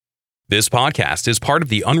This podcast is part of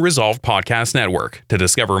the Unresolved Podcast Network. To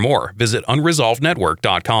discover more, visit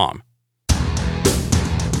unresolvednetwork.com.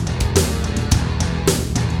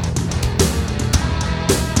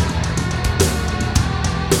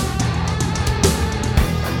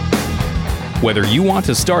 Whether you want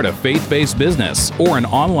to start a faith-based business or an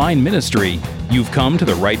online ministry, you've come to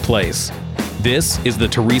the right place. This is the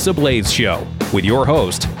Teresa Blaze Show with your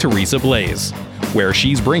host, Teresa Blaze, where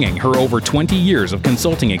she's bringing her over 20 years of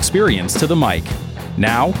consulting experience to the mic.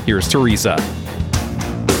 Now, here's Teresa.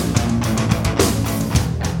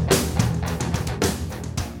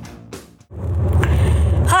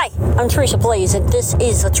 Hi, I'm Teresa Blaze, and this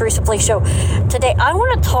is the Teresa Blaze Show. Today, I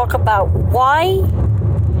want to talk about why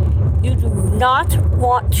you do not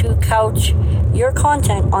want to couch your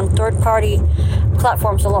content on third-party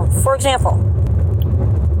platforms alone. For example,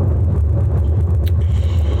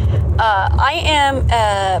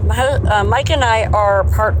 Mike and I are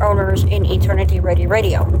part owners in Eternity Ready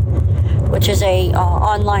Radio, which is a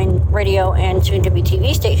online radio and soon-to-be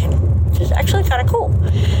TV station, which is actually kind of cool.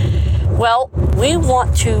 Well, we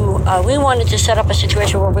wanted to set up a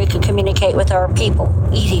situation where we could communicate with our people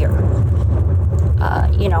easier.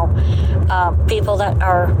 People that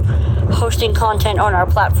are hosting content on our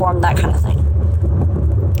platform, that kind of thing.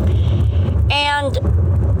 And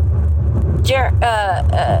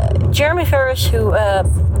Jeremy Ferris, who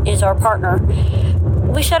is our partner,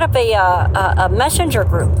 we set up a messenger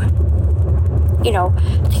group,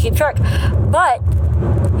 to keep track. But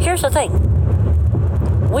here's the thing.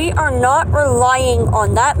 We are not relying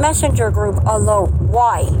on that messenger group alone.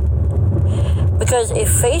 Why? Because if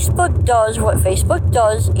Facebook does what Facebook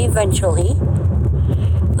does eventually,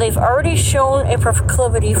 they've already shown a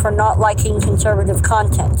proclivity for not liking conservative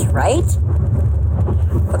content, right?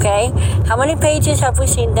 Okay? How many pages have we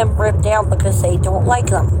seen them rip down because they don't like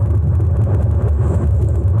them?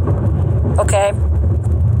 Okay?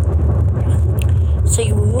 So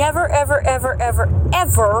you never, ever, ever, ever,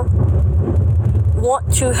 ever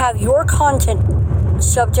want to have your content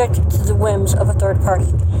subject to the whims of a third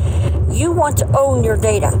party. You want to own your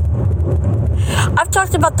data. I've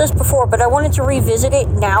talked about this before, but I wanted to revisit it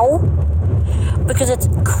now because it's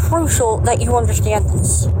crucial that you understand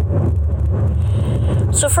this.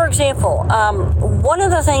 So, for example, one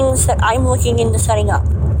of the things that I'm looking into setting up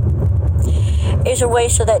is a way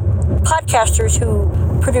so that podcasters who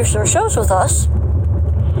produce their shows with us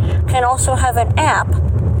can also have an app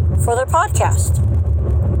for their podcast.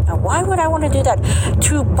 Now, why would I want to do that?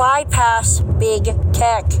 To bypass big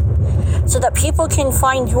tech so that people can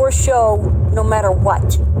find your show no matter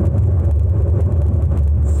what.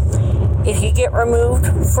 If you get removed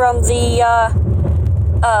from the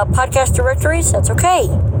podcast directories, that's okay.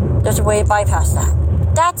 There's a way to bypass that.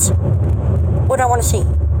 That's what I want to see.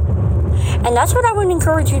 And that's what I would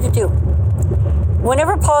encourage you to do.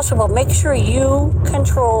 Whenever possible, make sure you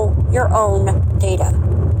control your own data.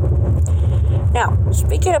 Now,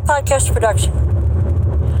 speaking of podcast production,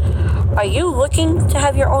 are you looking to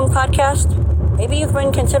have your own podcast? Maybe you've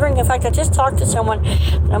been considering. In fact, I just talked to someone,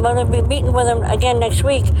 and I'm going to be meeting with them again next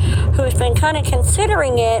week, who's been kind of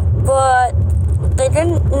considering it, but they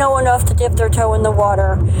didn't know enough to dip their toe in the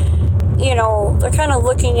water. They're kind of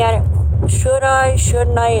looking at it. Should I?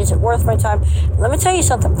 Shouldn't I? Is it worth my time? Let me tell you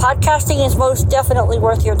something. Podcasting is most definitely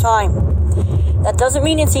worth your time. That doesn't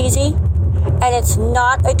mean it's easy. And it's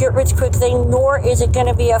not a get-rich-quick thing, nor is it going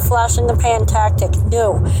to be a flash-in-the-pan tactic.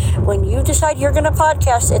 No. When you decide you're going to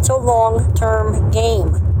podcast, it's a long-term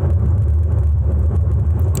game.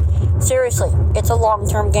 Seriously, it's a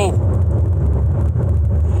long-term game.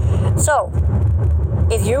 So,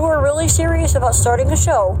 if you are really serious about starting a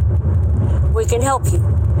show, we can help you.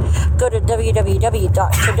 Go to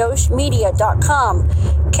www.kadoshmedia.com,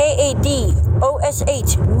 KADOSH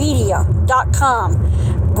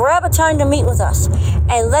Grab a time to meet with us,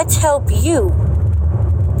 and let's help you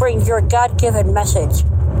bring your God-given message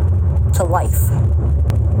to life.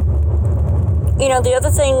 The other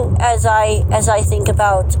thing as I think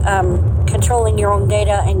about controlling your own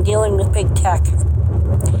data and dealing with big tech,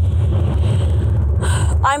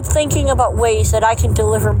 I'm thinking about ways that I can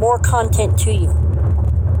deliver more content to you.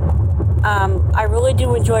 I really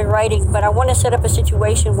do enjoy writing, but I want to set up a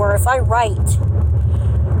situation where if I write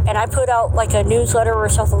and I put out like a newsletter or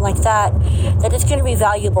something like that it's going to be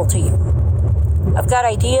valuable to you. I've got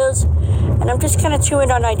ideas, and I'm just kind of chewing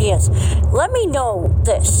on ideas. Let me know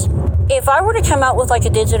this. If I were to come out with like a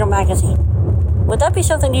digital magazine, would that be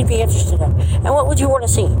something you'd be interested in? And what would you want to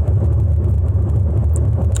see?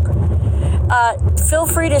 Feel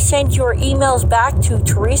free to send your emails back to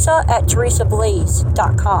Teresa at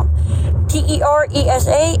teresablaze.com.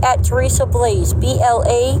 Teresa at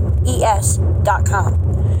teresablaze.com.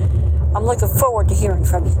 I'm looking forward to hearing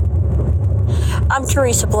from you. I'm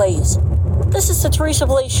Teresa Blaze. This is the Teresa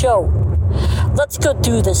Blaze Show. Let's go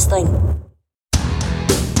do this thing.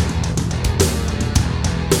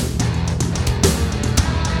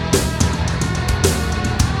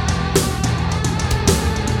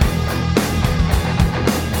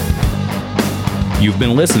 You've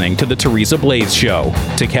been listening to The Teresa Blaze Show.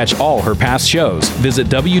 To catch all her past shows, visit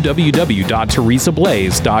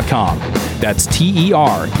www.teresablaze.com. That's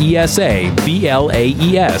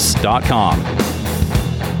TeresABlaze.com.